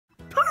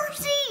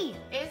Percy!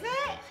 Is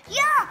it?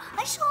 Yeah,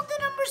 I sold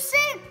the number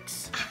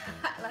 6.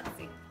 Let's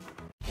see.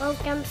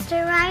 Welcome to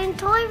Ryan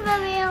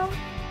ToysReview.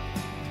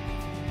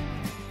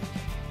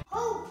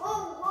 Ho,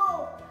 ho,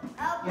 ho!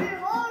 Happy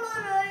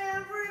holiday,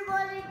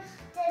 everybody!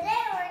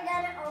 Today we're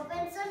gonna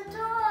open some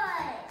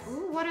toys.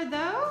 Ooh, what are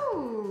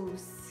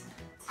those?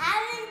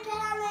 Advent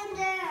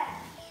calendar.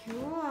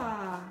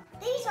 Cool.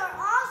 These are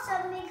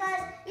awesome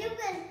because you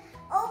can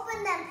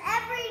open them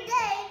every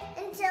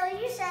day until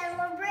you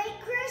celebrate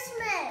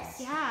Christmas.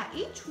 Yeah,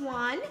 each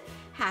one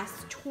has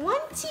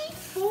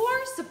 24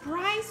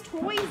 surprise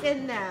toys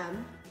in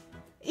them.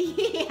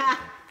 Yeah.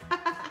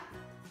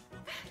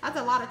 That's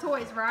a lot of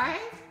toys, right?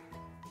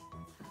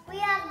 We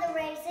have the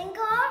racing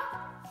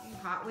car,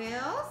 Hot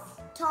Wheels,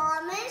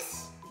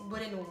 Thomas,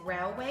 Wooden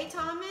Railway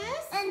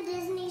Thomas, and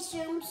Disney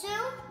Tsum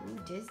Tsum, Ooh,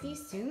 Disney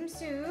Tsum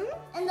Tsum.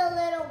 and the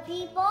little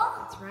people.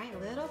 That's right,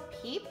 little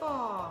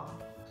people.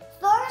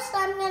 First,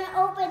 I'm going to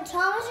open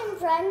Thomas and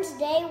Friends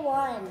Day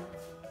 1.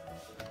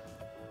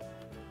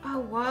 Oh,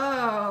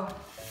 whoa.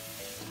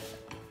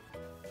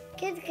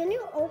 Kids, can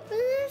you open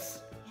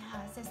this?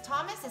 Yeah, it says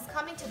Thomas is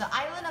coming to the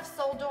island of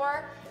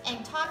Soldor,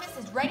 and Thomas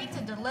is ready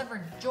to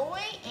deliver joy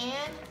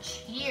and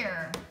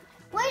cheer.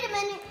 Wait a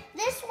minute.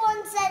 This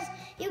one says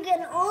you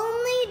can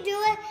only do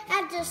it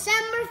at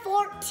December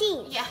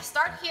 14th. Yeah,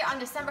 start here on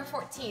December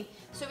 14th.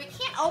 So we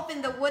can't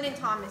open the wooden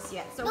Thomas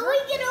yet. So But we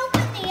can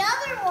open the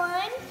other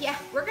one. yeah,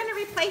 we're gonna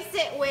replace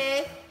it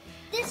with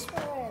This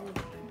one.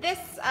 this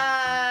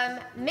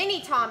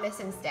mini Thomas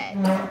instead.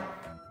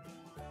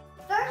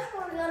 First,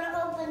 we're going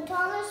to open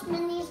Thomas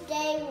Mini's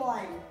Day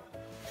 1.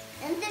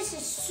 And this is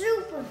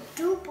super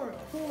duper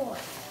cool.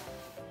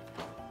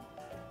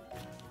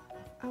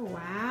 Oh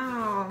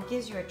wow,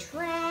 gives you a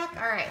track.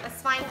 All right,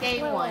 let's find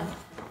day Wait, 1. wait.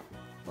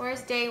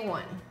 Where's day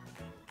 1?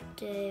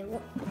 Day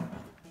 1.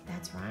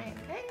 That's right.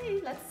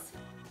 Okay, let's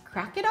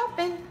crack it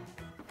open. You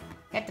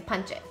have to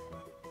punch it.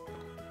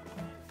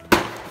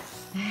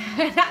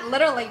 Not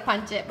literally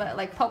punch it, but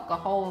like poke a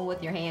hole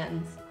with your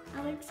hands.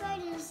 I'm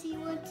excited to see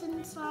what's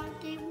inside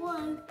Day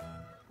 1.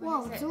 What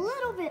Whoa, is it's it? a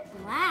little bit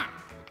black.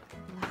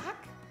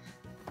 Black?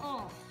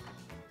 Oh.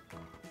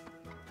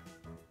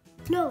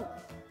 No.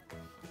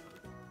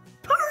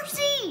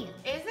 Percy!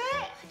 Is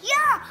it?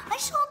 Yeah, I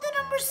sold the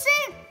number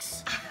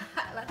 6.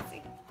 Let's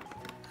see.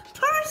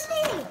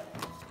 Percy!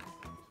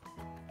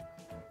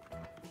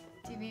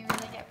 Did we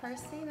really get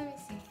Percy? Let me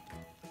see.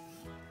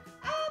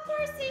 Oh,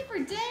 Percy for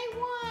day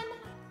 1.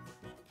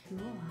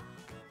 Cool.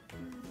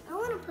 I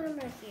want to put him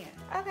right here.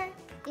 Okay.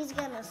 He's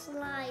gonna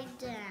slide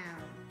down.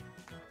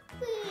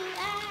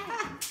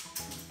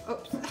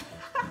 Oops.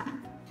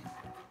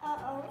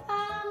 Uh-oh,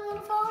 I'm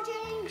gonna fall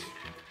change.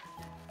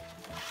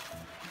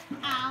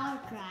 Ow,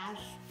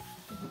 crash.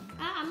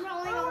 I'm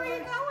rolling Oh, over. where are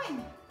you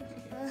going?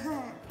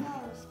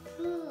 That was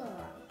cool.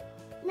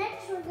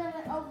 Next, we're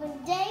gonna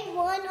open Day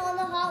 1 on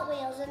the Hot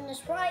Wheels, and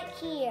it's right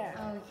here.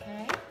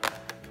 Okay.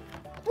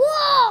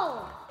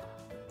 Whoa!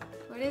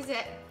 What is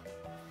it?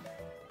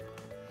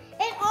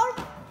 Oh,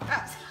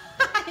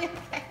 Okay.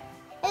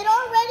 it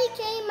already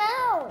came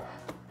out.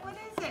 What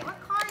is it? What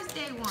car is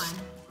day 1?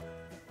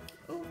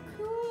 Oh,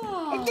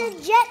 cool. It's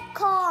a jet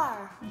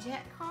car.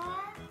 Jet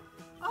car?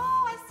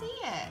 Oh, I see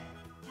it.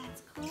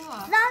 That's cool.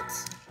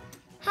 That's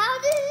how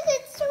this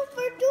is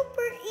super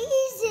duper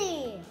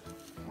easy.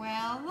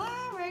 Well,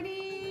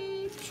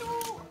 ready.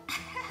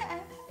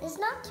 It's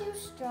not too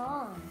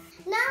strong.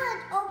 Now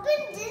let's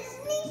open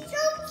Disney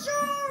Tsum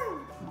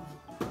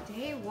Tsum.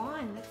 Day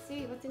 1. Let's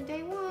see what's in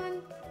day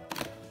 1.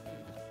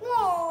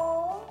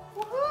 Whoa.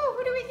 Woohoo!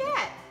 Who do we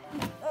get?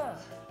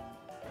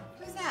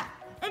 Who's that?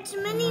 It's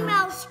Minnie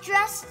Mouse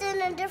dressed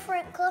in a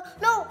different clothes.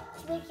 No,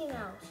 it's Mickey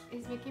Mouse.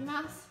 Is Mickey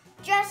Mouse?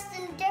 Dressed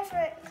in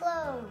different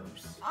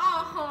clothes.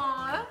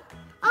 Aw.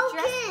 Oh,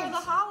 Dressed kids. for the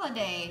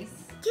holidays.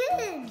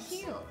 Kids.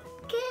 Cute.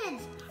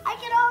 Kids. I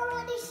can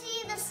already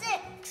see the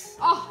 6.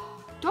 Oh,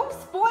 don't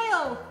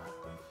spoil.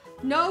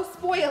 No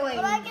spoiling.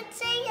 But I can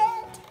see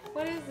it.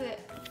 What is it?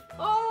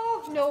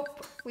 Oh,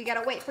 nope. We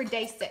gotta wait for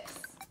day 6.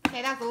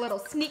 Okay, that's a little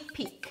sneak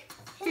peek.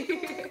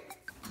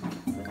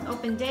 Let's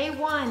open day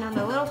 1 on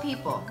the little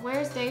people.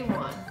 Where's day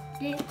 1?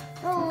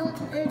 Oh,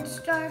 it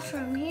starts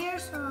from here,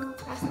 so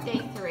That's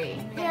day 3.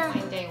 We gotta Yeah.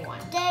 find day 1.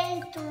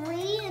 Day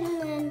 3 and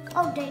then,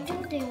 oh, Day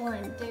 2, Day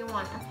 1. Day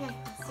 1. Okay,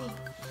 let's see.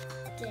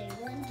 Day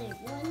 1, Day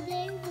 1,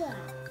 Day 1.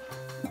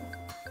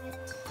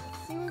 Let's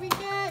see what we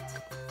get.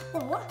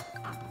 Oh.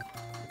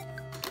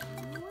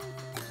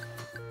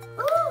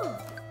 Ooh,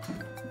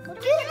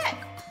 What do we get?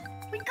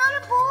 we got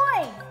a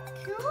boy.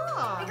 We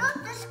Cool.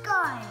 got this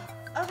guy.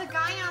 Oh, the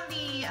guy on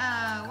the,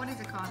 what is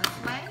it called? A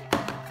sleigh?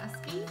 A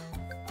ski?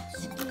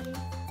 Ski.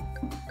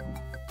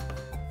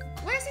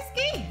 Where's his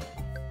ski?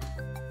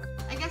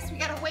 I guess we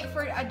gotta wait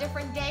for a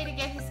different day to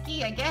get his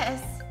ski, I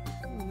guess.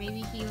 Ooh,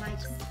 maybe he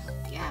likes,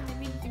 yeah,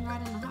 maybe he can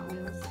ride on the Hot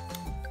Wheels.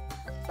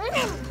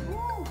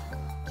 Ooh.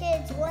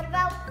 Kids, what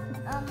about,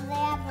 they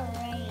have a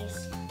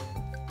race.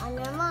 On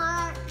your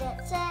mark,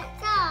 get set,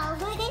 go.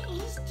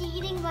 He's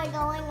cheating by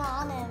going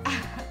on him.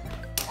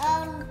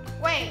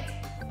 Wait,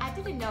 I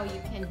didn't know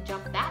you can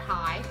jump that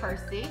high,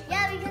 Percy.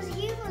 Yeah, because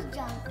he was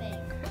jumping.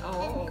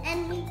 Oh.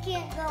 And he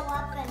can't go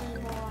up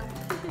anymore.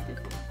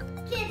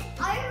 Kids,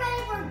 are you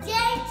ready for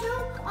day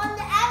 2 on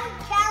the advent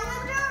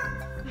calendar?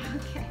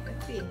 Okay,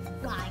 let's see.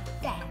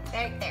 Like that.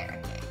 Right there,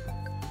 okay.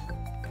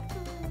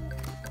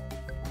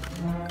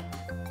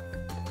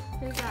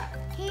 Who's that?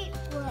 He,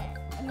 what?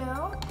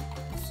 No?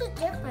 This is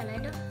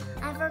different.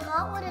 I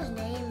forgot what his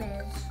name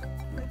is.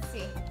 Let's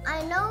see.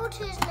 I know it's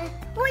his name.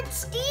 Oh, it's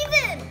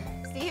Steven!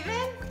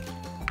 Steven?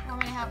 Want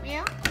me to help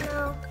you?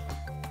 No.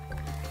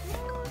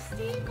 No,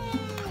 Steven.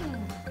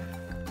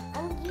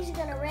 He's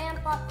gonna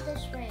ramp up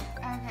this ramp.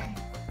 Okay.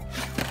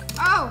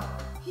 Oh,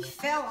 he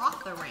fell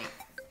off the ramp.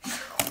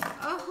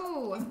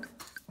 Oh.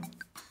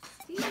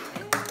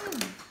 Steven.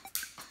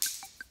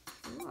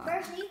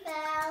 First he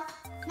fell.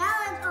 Now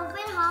let's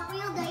open Hot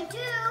Wheel Day 2.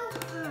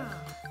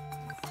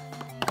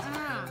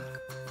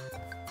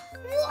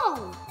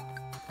 Whoa!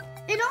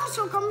 It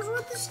also comes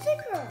with a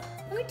sticker.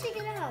 Let me take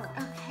it out.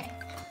 Okay.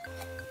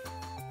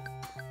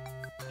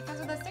 It comes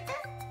with a sticker?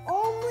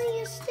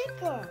 Only a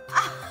sticker.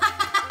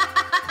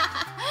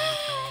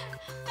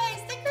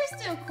 Hey, sticker's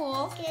still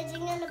cool. Kids,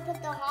 I'm gonna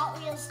put the Hot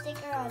Wheel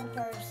sticker on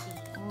Percy.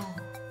 Oh.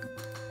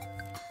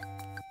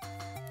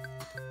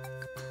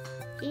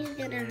 He's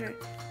gonna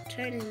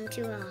turn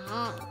into a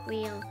Hot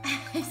Wheel.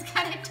 He's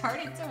gonna turn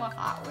into a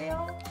Hot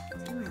Wheel.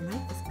 Ooh, I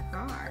like this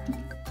car.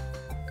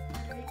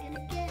 What are we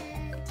gonna get?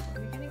 What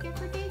are we gonna get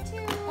for day 2?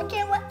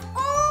 Okay, what?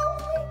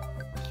 Oh!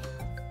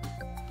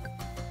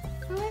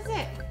 Who is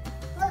it?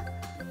 Look,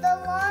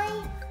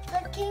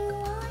 the King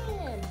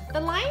Lion. The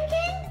Lion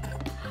King?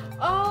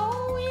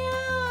 Oh,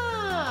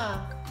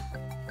 yeah.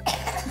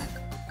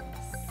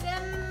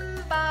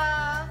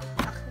 Simba.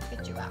 Oh, let's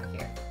get you out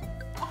here.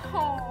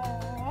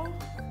 Oh,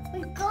 We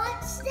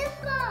got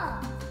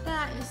Simba.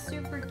 that is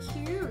super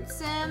cute.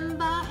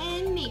 Simba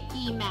and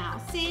Mickey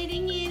Mouse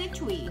sitting in a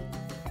tree.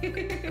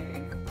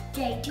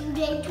 Day 2,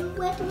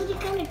 what are we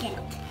gonna get?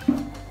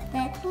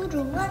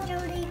 What are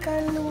we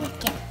gonna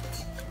get?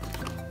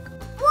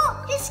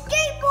 Whoa, his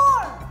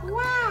skateboard!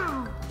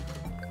 Wow.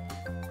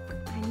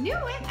 I knew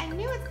it. I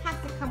knew it has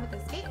to come with a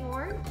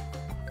skateboard.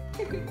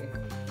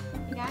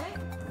 You got it?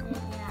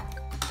 Yeah.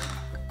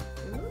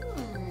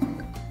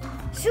 Ooh.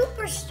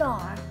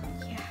 Superstar.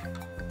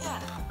 Yeah.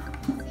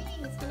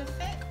 See, it's gonna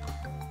fit.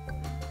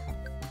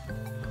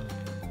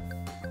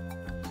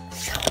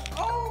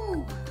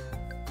 Oh!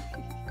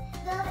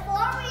 The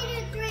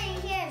 4-3,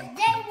 here's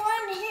day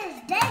 1, here's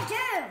day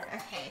 2.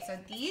 Okay, so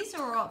these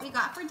are what we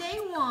got for day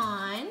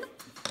 1,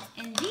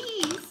 and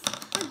these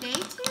for day 2.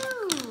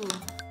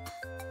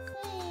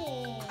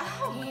 Hey.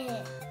 Oh.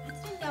 I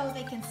didn't know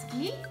they can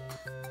ski.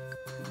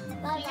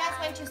 Bye-bye. You guys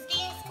went to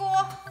skiing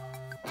school?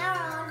 Now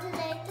we're on to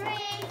day 3.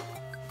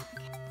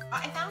 Oh,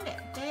 I found it.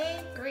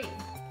 Day 3.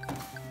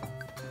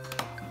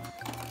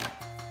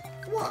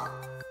 Whoa,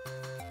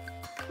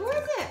 Who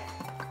is it?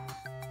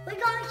 we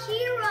got a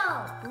hero.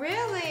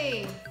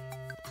 Really?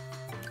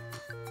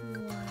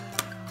 Wow,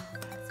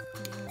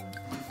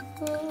 that's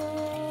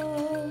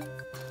cool.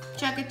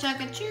 Chugga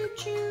chugga choo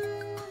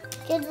choo.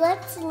 Kids,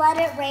 let's let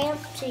it ramp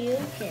to you,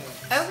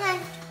 kids. Okay.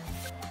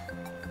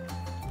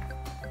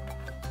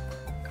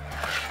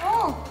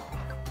 Oh.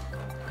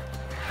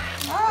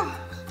 Oh.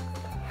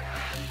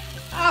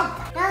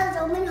 Oh. Now let's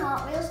open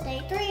Hot Wheels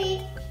day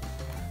 3.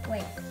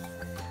 Wait,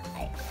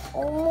 I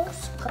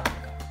almost got it.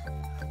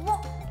 Whoa,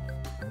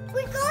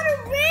 we got a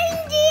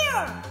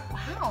reindeer.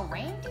 Wow,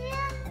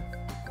 reindeer?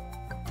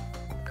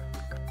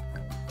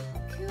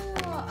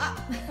 Cool. Up.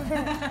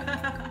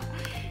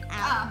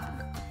 Up.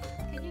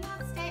 Can you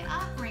not stay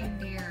up,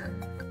 reindeer?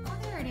 Oh,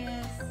 there it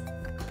is.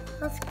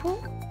 That's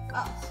cool.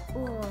 Oh,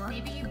 Or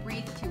maybe you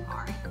breathe too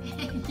hard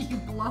and you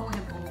blow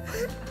him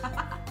over.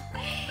 that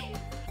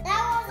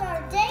was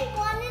our day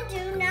 1 and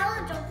 2. Now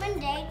let's open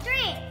day 3.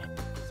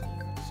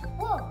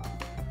 Whoa.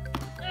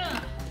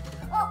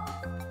 Oh,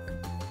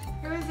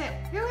 Who is it?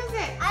 Who is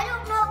it? I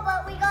don't know,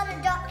 but we got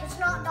a duck. It's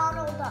not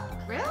Donald Duck.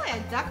 Really? A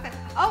duck that...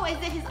 Oh, is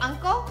it his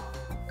uncle?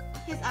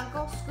 His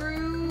uncle Scrooge?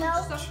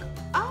 No.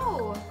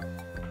 Oh.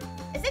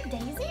 Is it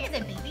Daisy? Is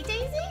it baby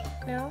Daisy?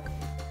 No.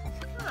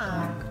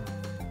 Huh.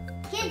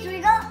 Kids, we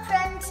got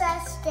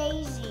Princess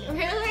Daisy.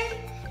 Really?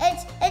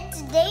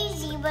 It's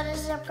Daisy, but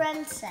it's a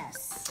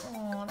princess.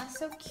 Oh, that's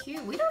so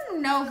cute. We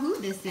don't know who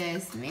this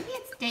is. Maybe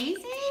it's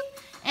Daisy?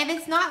 If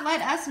it's not,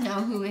 let us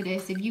know who it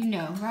is if you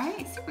know, right?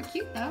 It's super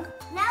cute though.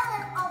 Now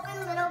let's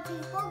open Little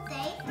People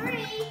Day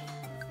 3.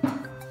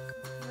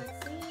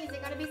 Let's see, is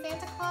it gonna be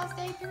Santa Claus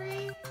Day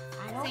 3?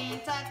 I don't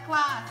Santa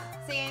Claus,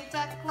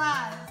 Santa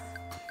Claus.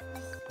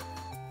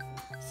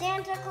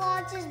 Santa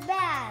Claus is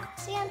bad.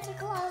 Santa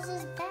Claus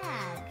is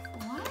bad.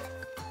 What?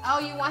 Oh,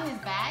 you want his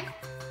bag?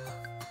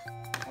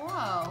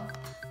 Whoa.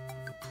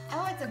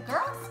 Oh, it's a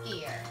girl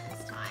skier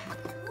this time.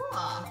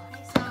 Cool.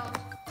 Okay,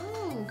 so,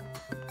 ooh,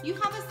 you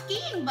have a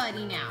skiing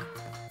buddy now.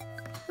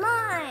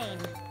 Mine.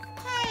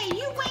 Hey,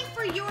 you wait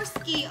for your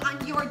ski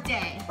on your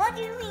day. What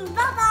do you mean?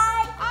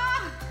 Bye-bye.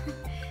 Ah,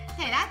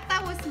 Okay,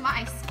 that was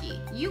my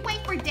ski. You wait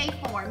for day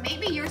 4.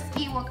 Maybe your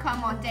ski will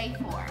come on day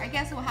 4. I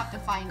guess we'll have to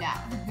find out.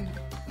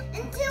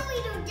 Until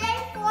we do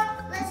day 4,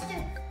 let's do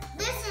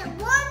this is 1,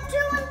 2,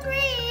 and 3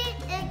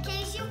 in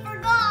case you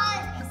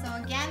forgot. And so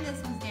again,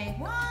 this was day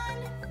 1.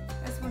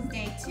 This was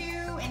day 2,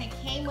 and it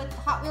came with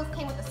Hot Wheels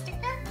came with a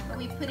sticker, but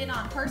we put it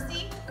on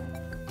Percy.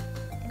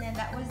 And then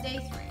that was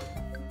day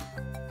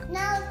 3.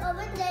 Now let's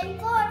open day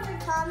 4 for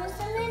Thomas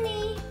and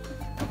Minnie.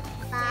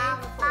 Ba,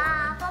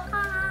 ba, ba,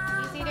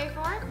 ba. You see day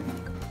 4?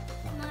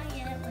 Not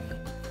yet. Wait.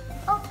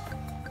 Oh.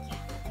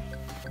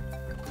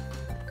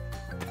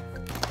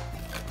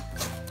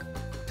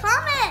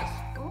 Thomas.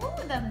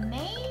 Ooh, the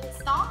main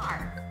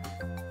star.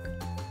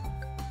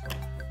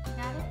 You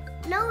got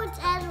it? No, it's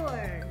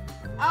Edward.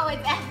 Oh,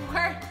 it's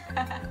Edward.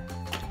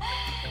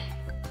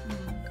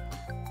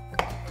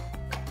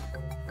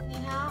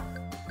 Need help?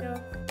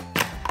 No.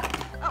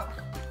 Oh.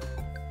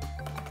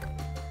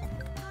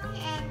 Hi,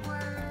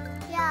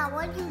 Edward. Yeah,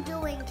 what are you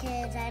doing,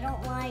 kids? I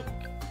don't like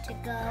to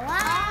go.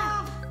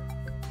 Ah!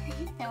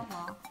 You fell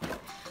off.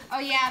 Oh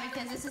yeah,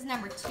 because this is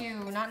number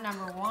 2, not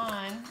number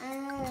 1.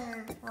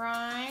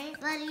 Right?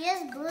 But he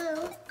is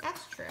blue.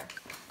 That's true.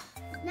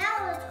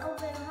 Now let's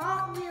open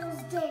Hot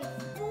Wheels Day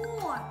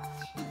 4.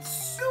 It's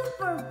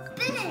super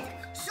big,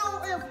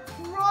 so it'll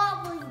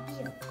probably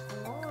be a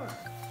car.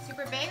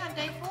 Super big on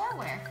day 4,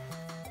 where?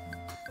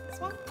 This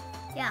one?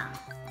 Yeah.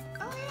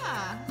 Oh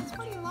yeah, it's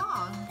pretty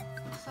long.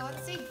 So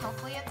let's see,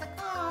 hopefully it's a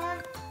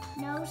car.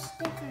 No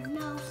sticker,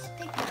 no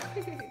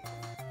sticker.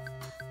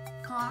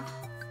 Car.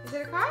 Is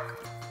it a car?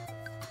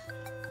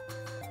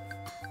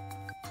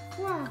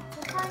 Whoa,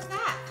 what car is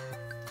that?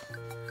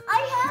 I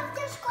have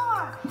this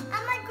car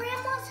at my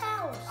grandma's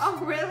house. Oh,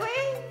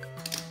 really?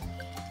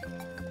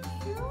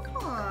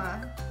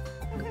 Sure.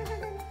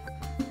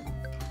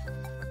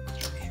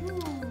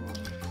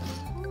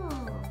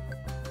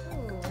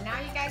 Ooh, now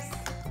you guys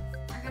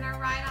are gonna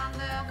ride on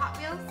the Hot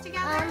Wheels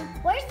together?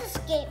 Where's the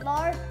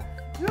skateboard?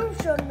 You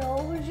should know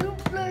because you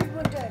played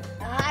with it.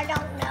 I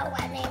don't know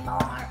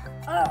anymore.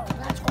 Oh,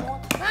 let's go.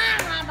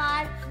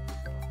 Bye.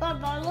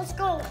 Bye, let's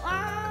go.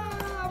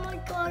 Oh my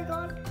God, I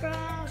got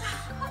crashed.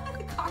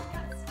 The car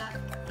got stuck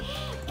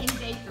in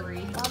day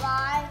 3.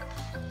 Bye-bye.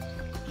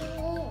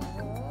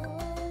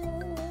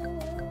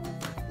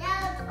 Now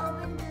let's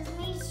open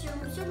Disney's Tsum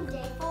Tsum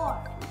Day 4.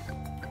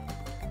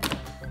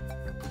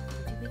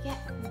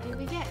 What did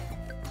we get?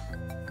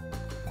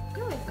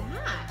 Who is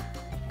that?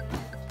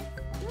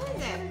 Who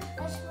is it?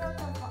 Let's look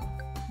up.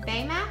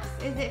 Baymax?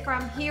 Is it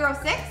from Hero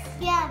 6?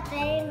 Yeah,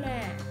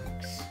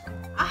 Baymax.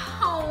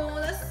 Oh,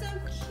 that's so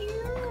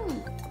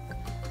cute.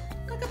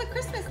 Look at the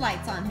Christmas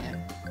lights on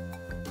him.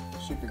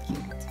 Super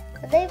cute.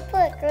 They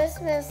put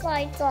Christmas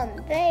lights on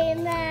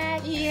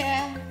Baymax.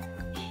 Yeah.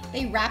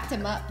 They wrapped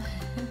him up.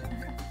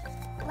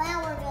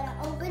 Now we're gonna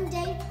open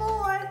day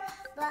 4,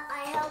 but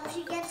I hope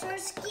she gets her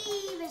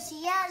ski, but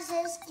she has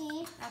his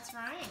ski. That's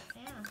right,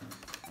 yeah.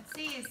 Let's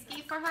see,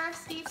 ski for her,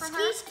 ski for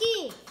her.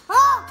 Ski.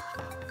 Oh!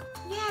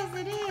 Yes,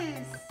 it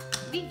is.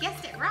 We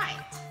guessed it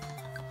right.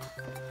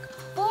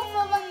 Both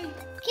of us,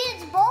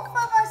 kids, both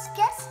of us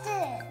guessed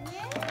it.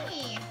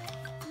 Yay.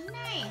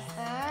 Nice.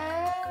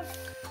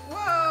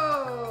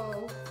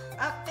 Whoa.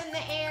 Up in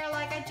the air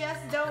like I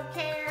just don't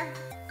care.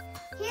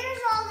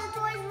 Here's all the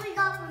toys we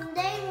got from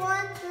day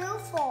 1 through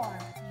 4.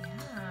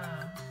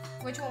 Yeah.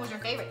 Which one was your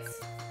favorites?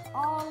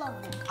 All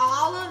of them.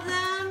 All of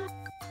them?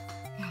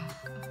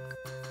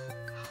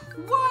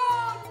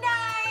 Whoa,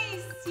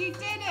 nice! You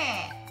did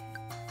it.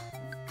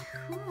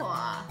 Cool.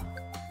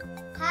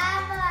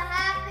 Have a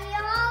happy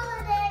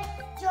holiday.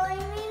 Join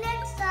me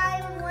next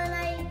time when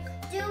I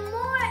do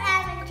more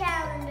advent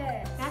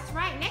calendars. That's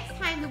right. Next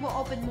time we will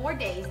open more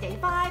days. Day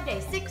 5, day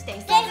 6, day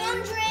 7. Day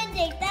 100,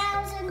 day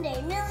 1,000,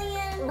 day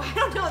million. I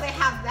don't know they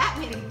have that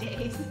many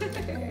days.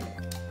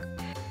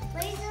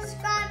 Please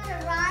subscribe to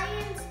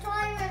Ryan's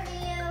Toy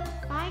Review.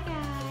 Bye,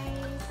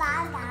 guys.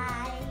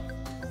 Bye-bye.